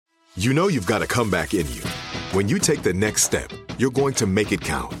You know you've got a comeback in you. When you take the next step, you're going to make it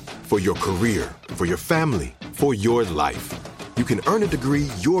count. For your career, for your family, for your life. You can earn a degree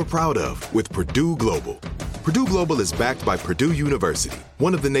you're proud of with Purdue Global. Purdue Global is backed by Purdue University,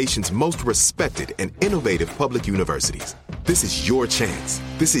 one of the nation's most respected and innovative public universities. This is your chance.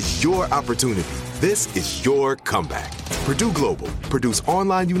 This is your opportunity. This is your comeback. Purdue Global, Purdue's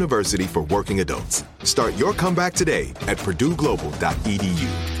online university for working adults. Start your comeback today at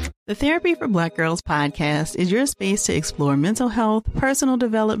purdueglobal.edu. The Therapy for Black Girls podcast is your space to explore mental health, personal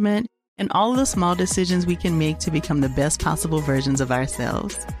development, and all of the small decisions we can make to become the best possible versions of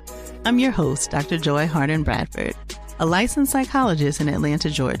ourselves. I'm your host, Dr. Joy Harden Bradford, a licensed psychologist in Atlanta,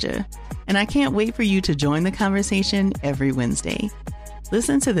 Georgia, and I can't wait for you to join the conversation every Wednesday.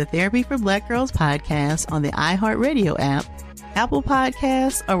 Listen to the Therapy for Black Girls podcast on the iHeartRadio app, Apple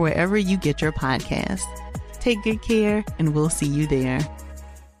Podcasts, or wherever you get your podcasts. Take good care, and we'll see you there.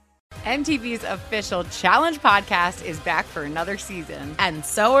 MTV's official Challenge podcast is back for another season. And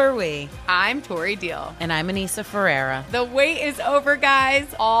so are we. I'm Tori Deal. And I'm Anissa Ferreira. The wait is over, guys.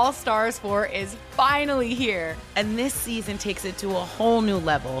 All Stars 4 is finally here. And this season takes it to a whole new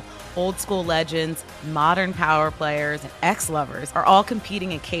level. Old school legends, modern power players, and ex-lovers are all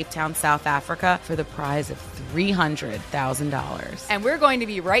competing in Cape Town, South Africa for the prize of $300,000. And we're going to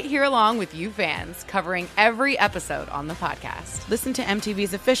be right here along with you fans, covering every episode on the podcast. Listen to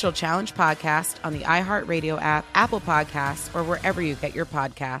MTV's official Challenge podcast on the iHeartRadio app, Apple Podcasts, or wherever you get your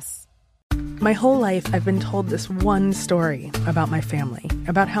podcasts. My whole life, I've been told this one story about my family,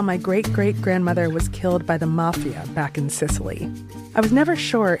 about how my great-great-grandmother was killed by the mafia back in Sicily. I was never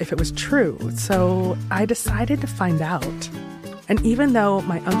sure if it was true, so I decided to find out. And even though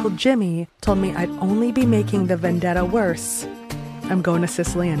my Uncle Jimmy told me I'd only be making the vendetta worse, I'm going to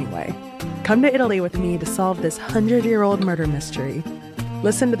Sicily anyway. Come to Italy with me to solve this 100-year-old murder mystery.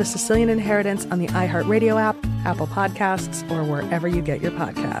 Listen to The Sicilian Inheritance on the iHeartRadio app, Apple Podcasts, or wherever you get your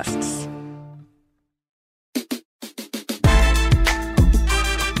podcasts.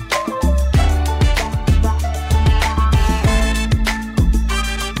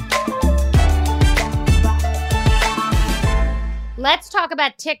 Let's talk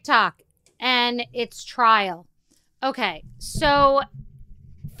about TikTok and its trial. Okay, so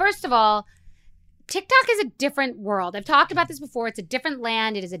first of all, TikTok is a different world. I've talked about this before. It's a different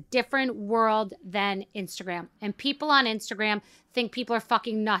land. It is a different world than Instagram. And people on Instagram think people are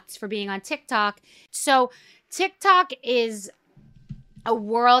fucking nuts for being on TikTok. So TikTok is a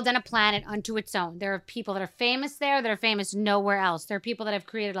world and a planet unto its own. There are people that are famous there that are famous nowhere else. There are people that have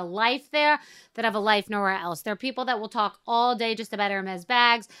created a life there that have a life nowhere else. There are people that will talk all day just about Hermes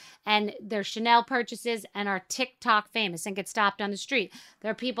bags and their Chanel purchases and are TikTok famous and get stopped on the street. There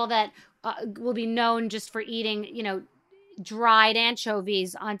are people that will be known just for eating, dried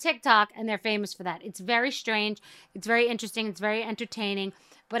anchovies on TikTok, and they're famous for that. It's very strange. It's very interesting. It's very entertaining,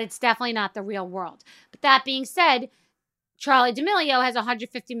 but it's definitely not the real world. But that being said, Charli D'Amelio has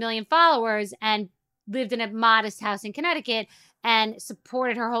 150 million followers and lived in a modest house in Connecticut and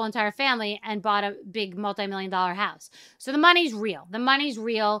supported her whole entire family and bought a big multi-million-dollar house. So the money's real. The money's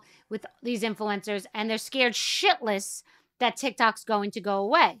real with these influencers, and they're scared shitless that TikTok's going to go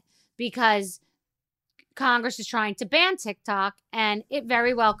away because Congress is trying to ban TikTok, and it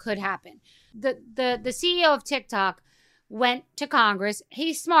very well could happen. The CEO of TikTok went to Congress.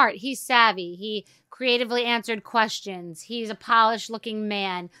 He's smart. He's savvy. He creatively answered questions. He's a polished-looking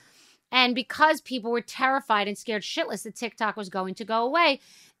man. And because people were terrified and scared shitless that TikTok was going to go away,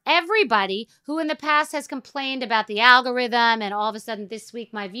 everybody who in the past has complained about the algorithm and all of a sudden this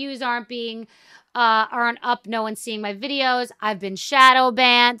week my views aren't up, no one's seeing my videos, I've been shadow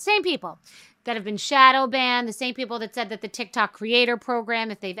banned. Same people that have been shadow banned, the same people that said that the TikTok creator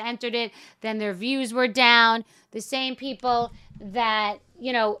program, if they've entered it, then their views were down. The same people that,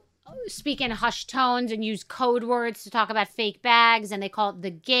 speak in hushed tones and use code words to talk about fake bags, and they call it the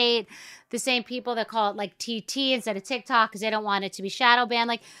gate. The same people that call it like TT instead of TikTok because they don't want it to be shadow banned.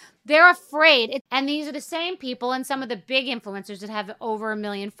 Like, they're afraid. And these are the same people, and some of the big influencers that have over 1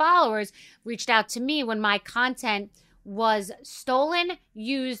 million followers reached out to me when my content was stolen,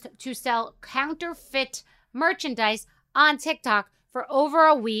 used to sell counterfeit merchandise on TikTok for over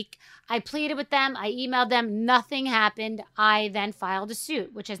a week. I pleaded with them. I emailed them. Nothing happened. I then filed a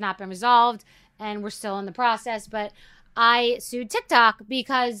suit, which has not been resolved, and we're still in the process. But I sued TikTok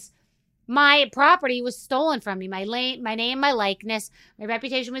because my property was stolen from me. My name, my likeness, my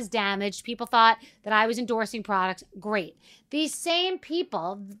reputation was damaged. People thought that I was endorsing products. Great. These same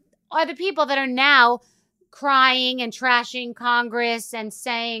people are the people that are now crying and trashing Congress and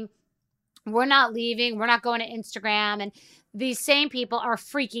saying, we're not leaving, we're not going to Instagram. And these same people are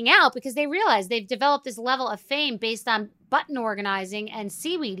freaking out because they realize they've developed this level of fame based on button organizing and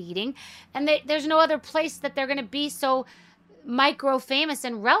seaweed eating. And there's no other place that they're going to be so micro famous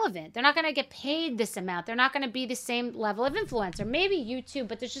and relevant. They're not going to get paid this amount. They're not going to be the same level of influencer. Maybe YouTube,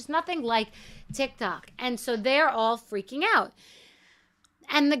 but there's just nothing like TikTok. And so they're all freaking out.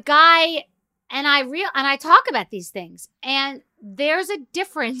 And the guy and I talk about these things, and there's a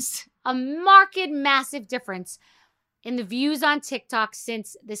difference, a marked, massive difference in the views on TikTok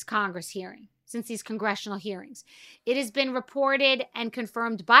since this Congress hearing, since these congressional hearings. It has been reported and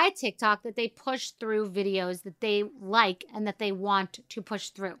confirmed by TikTok that they push through videos that they like and that they want to push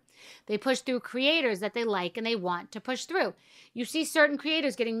through. They push through creators that they like and they want to push through. You see certain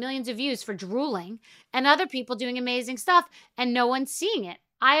creators getting millions of views for drooling and other people doing amazing stuff and no one's seeing it.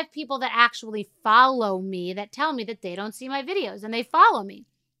 I have people that actually follow me that tell me that they don't see my videos and they follow me.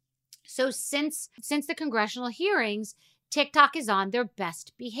 So since the congressional hearings, TikTok is on their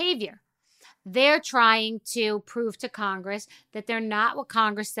best behavior. They're trying to prove to Congress that they're not what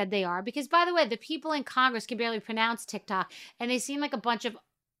Congress said they are. Because, by the way, the people in Congress can barely pronounce TikTok, and they seem like a bunch of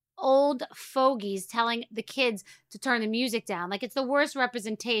old fogies telling the kids to turn the music down. Like, it's the worst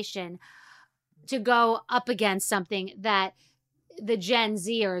representation to go up against something that the Gen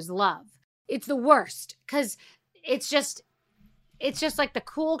Zers love. It's the worst because it's just like the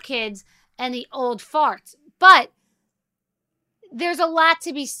cool kids and the old farts. But there's a lot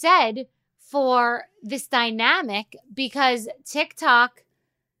to be said for this dynamic because TikTok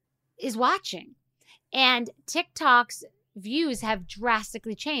is watching. And TikTok's views have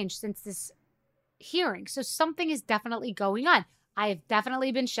drastically changed since this hearing. So something is definitely going on. I have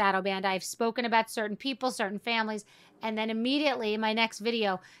definitely been shadow banned. I've spoken about certain people, certain families, and then immediately my next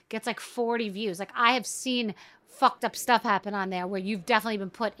video gets like 40 views. Like, I have seen fucked up stuff happen on there where you've definitely been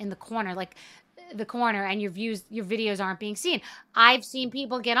put in the corner, like the corner, and your videos aren't being seen. I've seen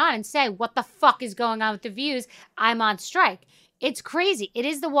people get on and say, what the fuck is going on with the views? I'm on strike. It's crazy. It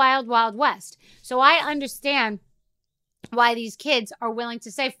is the wild, wild west. So I understand why these kids are willing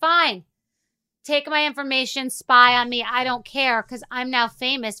to say, fine, take my information, spy on me. I don't care because I'm now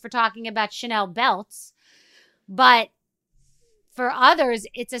famous for talking about Chanel belts. But for others,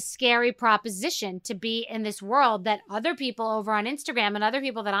 it's a scary proposition to be in this world that other people over on Instagram and other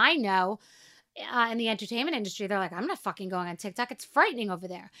people that I know in the entertainment industry, they're like, I'm not fucking going on TikTok. It's frightening over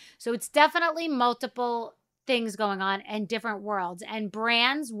there. So it's definitely multiple things going on and different worlds. And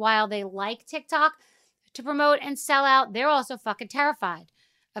brands, while they like TikTok to promote and sell out, they're also fucking terrified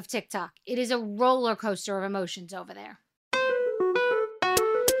of TikTok. It is a roller coaster of emotions over there.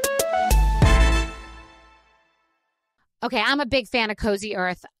 Okay, I'm a big fan of Cozy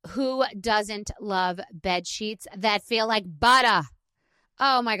Earth. Who doesn't love bed sheets that feel like butter?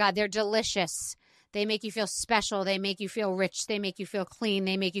 Oh my God, they're delicious. They make you feel special. They make you feel rich. They make you feel clean.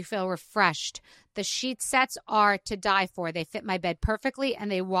 They make you feel refreshed. The sheet sets are to die for. They fit my bed perfectly and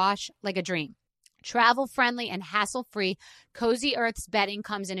they wash like a dream. Travel-friendly and hassle-free, Cozy Earth's bedding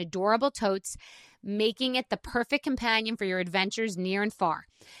comes in adorable totes, making it the perfect companion for your adventures near and far.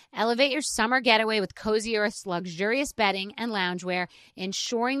 Elevate your summer getaway with Cozy Earth's luxurious bedding and loungewear,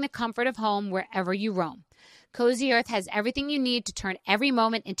 ensuring the comfort of home wherever you roam. Cozy Earth has everything you need to turn every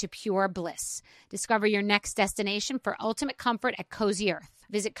moment into pure bliss. Discover your next destination for ultimate comfort at Cozy Earth.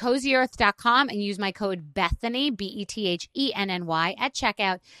 Visit CozyEarth.com and use my code Bethany, BETHENNY, at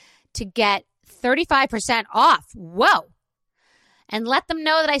checkout to get 35% off. Whoa! And let them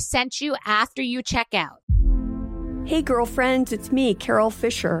know that I sent you after you check out. Hey, girlfriends, it's me, Carol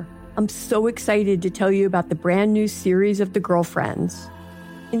Fisher. I'm so excited to tell you about the brand new series of The Girlfriends.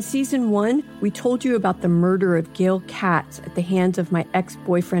 In season 1, we told you about the murder of Gail Katz at the hands of my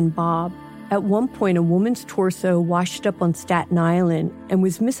ex-boyfriend, Bob. At one point, a woman's torso washed up on Staten Island and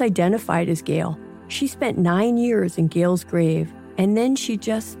was misidentified as Gail. She spent 9 years in Gail's grave, and then she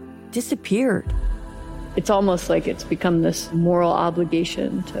just disappeared. It's almost like it's become this moral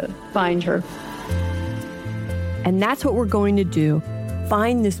obligation to find her. And that's what we're going to do.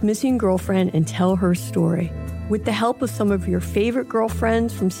 Find this missing girlfriend and tell her story. With the help of some of your favorite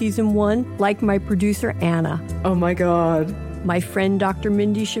girlfriends from season 1, like my producer, Anna. Oh my God. My friend, Dr.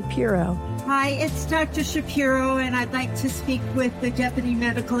 Mindy Shapiro. Hi, it's Dr. Shapiro, and I'd like to speak with the deputy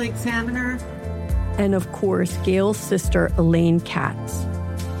medical examiner. And of course, Gail's sister, Elaine Katz.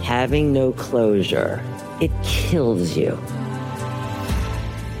 Having no closure, it kills you.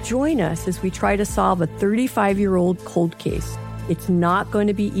 Join us as we try to solve a 35-year-old cold case. It's not going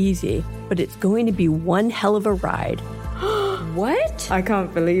to be easy, but it's going to be one hell of a ride. What? I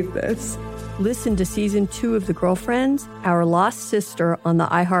can't believe this. Listen to season 2 of The Girlfriends, Our Lost Sister on the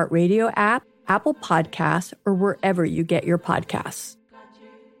iHeartRadio app, Apple Podcasts, or wherever you get your podcasts.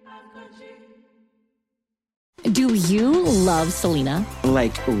 Do you love Selena?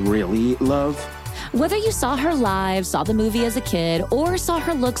 Like, really love? Whether you saw her live, saw the movie as a kid, or saw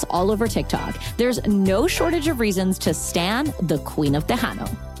her looks all over TikTok, there's no shortage of reasons to stan the Queen of Tejano.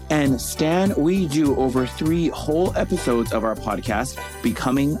 And Stan, we do over 3 whole episodes of our podcast,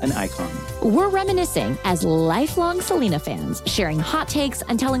 Becoming an Icon. We're reminiscing as lifelong Selena fans, sharing hot takes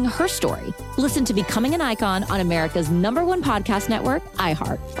and telling her story. Listen to Becoming an Icon on America's #1 podcast network,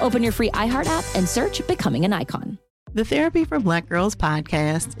 iHeart. Open your free iHeart app and search Becoming an Icon. The Therapy for Black Girls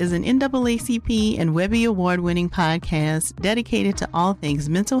podcast is an NAACP and Webby Award-winning podcast dedicated to all things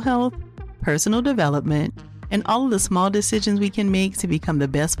mental health, personal development, and all of the small decisions we can make to become the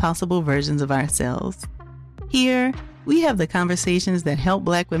best possible versions of ourselves. Here, we have the conversations that help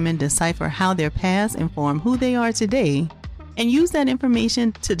Black women decipher how their past inform who they are today and use that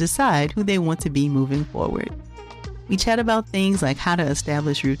information to decide who they want to be moving forward. We chat about things like how to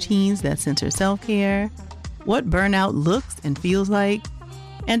establish routines that center self-care, what burnout looks and feels like,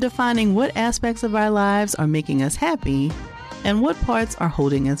 and defining what aspects of our lives are making us happy and what parts are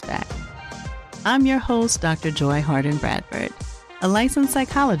holding us back. I'm your host, Dr. Joy Harden Bradford, a licensed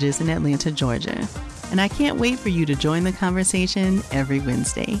psychologist in Atlanta, Georgia, and I can't wait for you to join the conversation every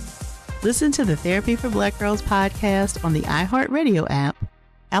Wednesday. Listen to the Therapy for Black Girls podcast on the iHeartRadio app,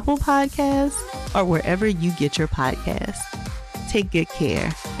 Apple Podcasts, or wherever you get your podcasts. Take good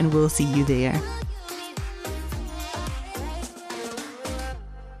care, and we'll see you there.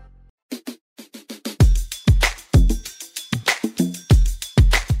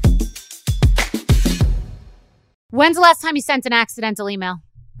 When's the last time you sent an accidental email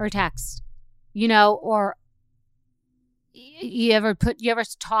or text? Or you ever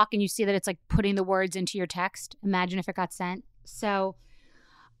talk and you see that it's like putting the words into your text? Imagine if it got sent. So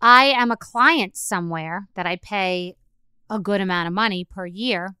I am a client somewhere that I pay a good amount of money per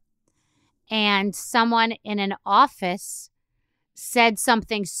year, and someone in an office said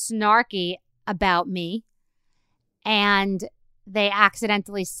something snarky about me, and they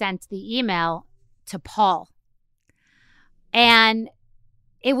accidentally sent the email to Paul. And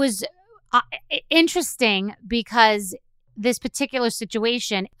it was interesting because this particular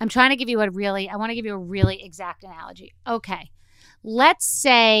situation, I want to give you a really exact analogy. Okay. Let's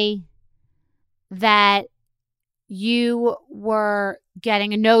say that you were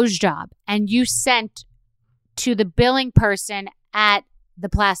getting a nose job and you sent to the billing person at the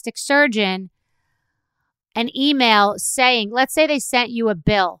plastic surgeon an email saying, let's say they sent you a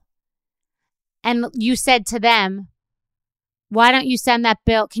bill and you said to them, why don't you send that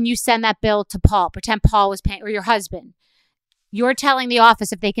bill? Can you send that bill to Paul? Pretend Paul was paying, or your husband. You're telling the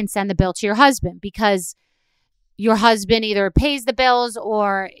office if they can send the bill to your husband because your husband either pays the bills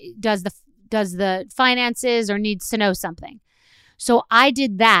or does the finances or needs to know something. So I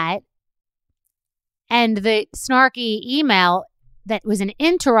did that, and the snarky email that was an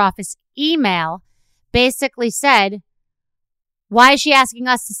interoffice email basically said, why is she asking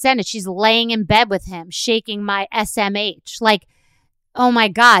us to send it? She's laying in bed with him, shaking my SMH. Like, oh my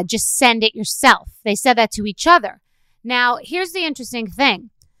God, just send it yourself. They said that to each other. Now, here's the interesting thing.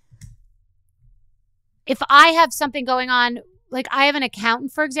 If I have something going on, like I have an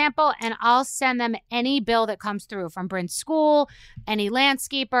accountant, for example, and I'll send them any bill that comes through from Brent's school, any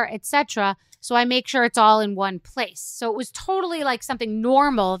landscaper, etc. So I make sure it's all in one place. So it was totally like something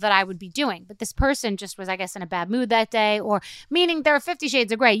normal that I would be doing. But this person just was, I guess, in a bad mood that day, or meaning there are 50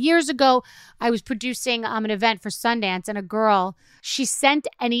 Shades of Grey. Years ago, I was producing an event for Sundance, and a girl, she sent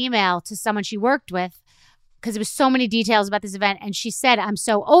an email to someone she worked with because there was so many details about this event. And she said, I'm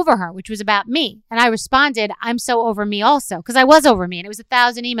so over her, which was about me. And I responded, I'm so over me also, because I was over me. And it was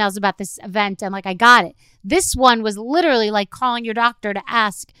 1,000 emails about this event. And like, I got it. This one was literally like calling your doctor to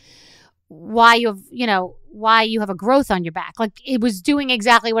ask why you have a growth on your back. Like, it was doing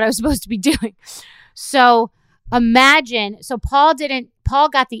exactly what I was supposed to be doing. So imagine, Paul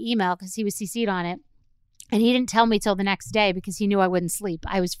got the email because he was CC'd on it. And he didn't tell me till the next day because he knew I wouldn't sleep.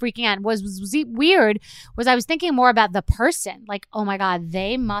 I was freaking out. What was weird was I was thinking more about the person. Like, oh my God,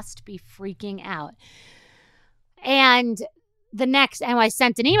 they must be freaking out. And I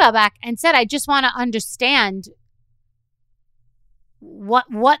sent an email back and said, I just want to understand what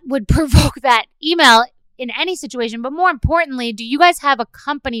would provoke that email in any situation. But more importantly, do you guys have a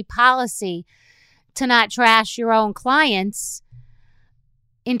company policy to not trash your own clients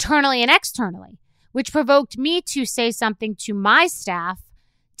internally and externally? Which provoked me to say something to my staff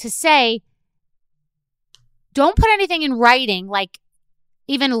to say, don't put anything in writing like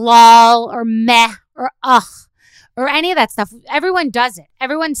even lol or meh or ugh or any of that stuff. Everyone does it.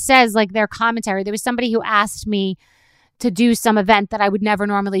 Everyone says like their commentary. There was somebody who asked me to do some event that I would never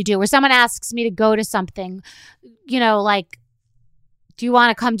normally do, or someone asks me to go to something, you know, like, do you want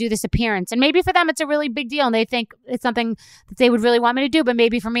to come do this appearance? And maybe for them, it's a really big deal and they think it's something that they would really want me to do. But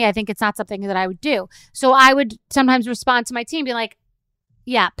maybe for me, I think it's not something that I would do. So I would sometimes respond to my team, be like,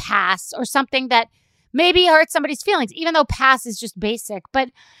 yeah, pass, or something that maybe hurts somebody's feelings, even though pass is just basic. But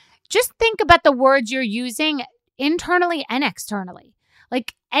just think about the words you're using internally and externally.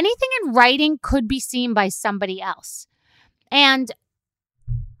 Like anything in writing could be seen by somebody else. And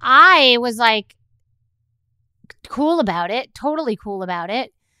I was like, cool about it, totally cool about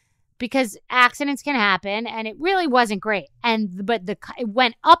it, because accidents can happen, and it really wasn't great. But it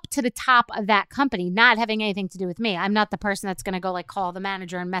went up to the top of that company, not having anything to do with me. I'm not the person that's going to go like call the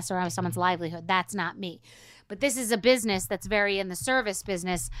manager and mess around with someone's livelihood. That's not me. But this is a business that's very in the service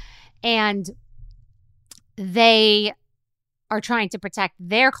business, and they are trying to protect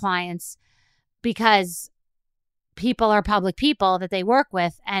their clients because people are public people that they work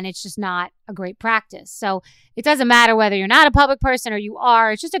with, and it's just not a great practice. So it doesn't matter whether you're not a public person or you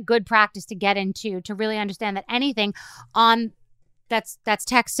are. It's just a good practice to get into, to really understand that anything on that's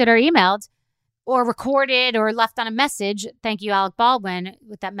texted or emailed or recorded or left on a message, thank you, Alec Baldwin,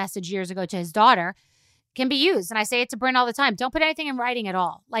 with that message years ago to his daughter, can be used. And I say it to Bryn all the time. Don't put anything in writing at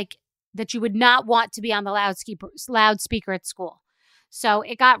all, like that you would not want to be on the loudspeaker at school. So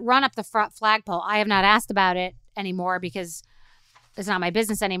it got run up the flagpole. I have not asked about it anymore because it's not my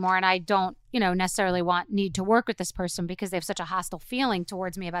business anymore, and I don't, necessarily need to work with this person because they have such a hostile feeling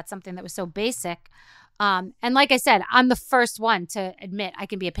towards me about something that was so basic. And like I said, I'm the first one to admit I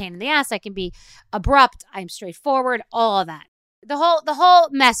can be a pain in the ass. I can be abrupt. I'm straightforward. All of that. The whole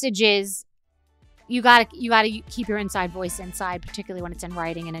message is you gotta keep your inside voice inside, particularly when it's in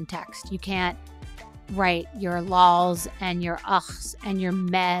writing and in text. You can't write your lols and your ughs and your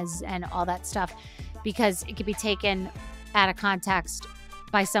mez and all that stuff, because it could be taken out of context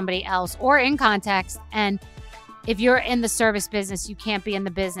by somebody else or in context. And if you're in the service business, you can't be in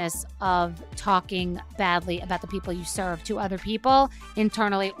the business of talking badly about the people you serve to other people,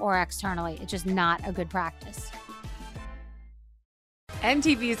 internally or externally. It's just not a good practice.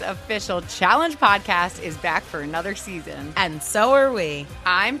 MTV's official Challenge podcast is back for another season. And so are we.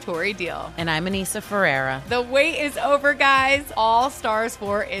 I'm Tori Deal. And I'm Anissa Ferreira. The wait is over, guys. All Stars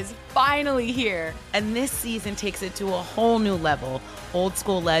 4 is finally here. And this season takes it to a whole new level. Old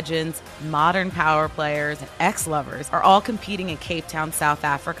school legends, modern power players, and ex-lovers are all competing in Cape Town, South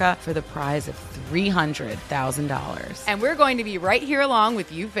Africa for the prize of $300,000. And we're going to be right here along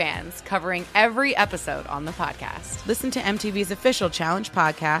with you fans, covering every episode on the podcast. Listen to MTV's official Challenge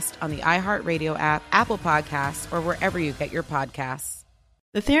podcast on the iHeartRadio app, Apple Podcasts, or wherever you get your podcasts.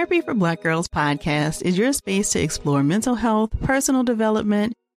 The Therapy for Black Girls podcast is your space to explore mental health, personal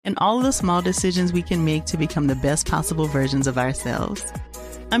development, and all of the small decisions we can make to become the best possible versions of ourselves.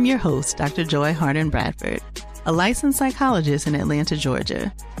 I'm your host, Dr. Joy Harden Bradford, a licensed psychologist in Atlanta,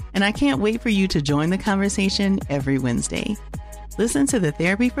 Georgia, and I can't wait for you to join the conversation every Wednesday. Listen to the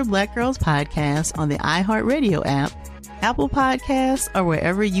Therapy for Black Girls podcast on the iHeartRadio app, Apple Podcasts, or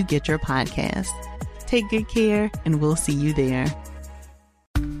wherever you get your podcasts. Take good care, and we'll see you there.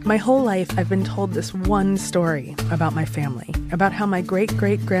 My whole life, I've been told this one story about my family, about how my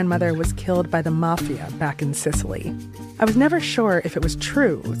great-great-grandmother was killed by the mafia back in Sicily. I was never sure if it was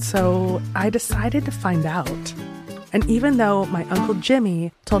true, so I decided to find out. And even though my Uncle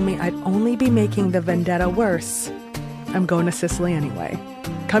Jimmy told me I'd only be making the vendetta worse, I'm going to Sicily anyway.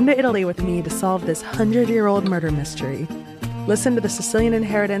 Come to Italy with me to solve this 100-year-old murder mystery. Listen to The Sicilian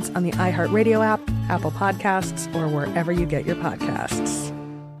Inheritance on the iHeartRadio app, Apple Podcasts, or wherever you get your podcasts.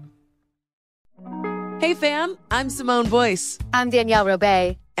 Hey fam, I'm Simone Boyce. I'm Danielle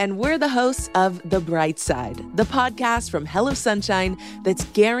Robay. And we're the hosts of The Bright Side, the podcast from Hello Sunshine that's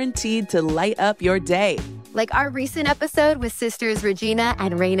guaranteed to light up your day. Like our recent episode with sisters Regina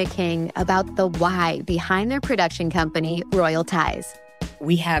and Raina King about the why behind their production company, Royal Ties.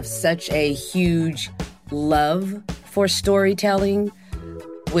 We have such a huge love for storytelling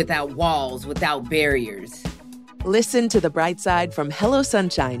without walls, without barriers. Listen to The Bright Side from Hello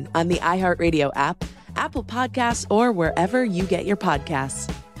Sunshine on the iHeartRadio app, Apple Podcasts, or wherever you get your podcasts.